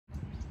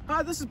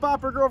Hi, this is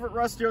Bob Berger over at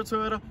Russ Darrow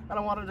Toyota, and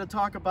I wanted to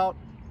talk about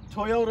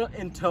Toyota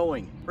and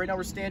towing. Right now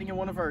we're standing in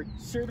one of our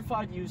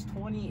certified used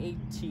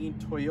 2018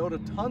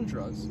 Toyota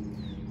Tundras.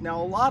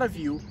 Now a lot of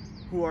you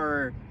who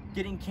are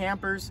getting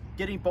campers,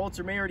 getting boats,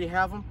 or may already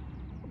have them,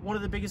 one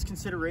of the biggest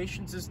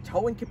considerations is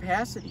towing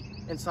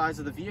capacity and size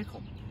of the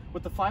vehicle.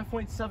 With the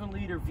 5.7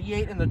 liter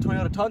V8 in the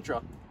Toyota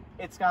Tundra,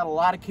 it's got a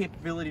lot of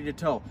capability to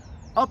tow,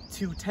 up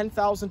to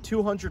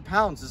 10,200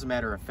 pounds as a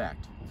matter of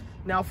fact.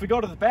 Now if we go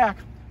to the back,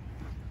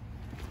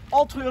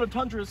 all Toyota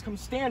Tundras come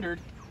standard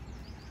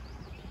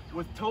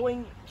with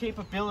towing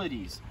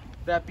capabilities,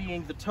 that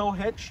being the tow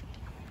hitch,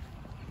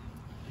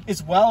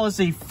 as well as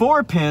a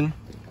 4-pin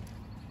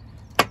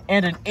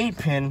and an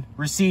 8-pin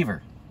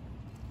receiver.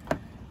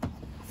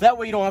 That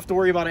way you don't have to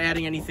worry about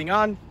adding anything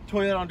on.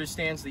 Toyota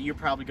understands that you're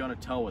probably going to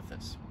tow with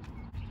this.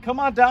 Come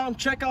on down,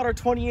 check out our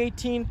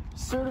 2018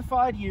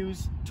 certified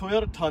used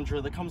Toyota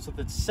Tundra that comes with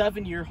its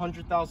 7-year,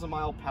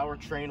 100,000-mile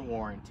powertrain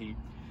warranty.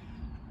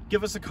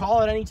 Give us a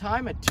call at any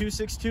time at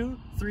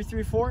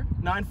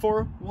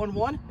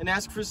 262-334-9411 and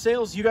ask for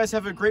sales. You guys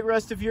have a great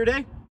rest of your day.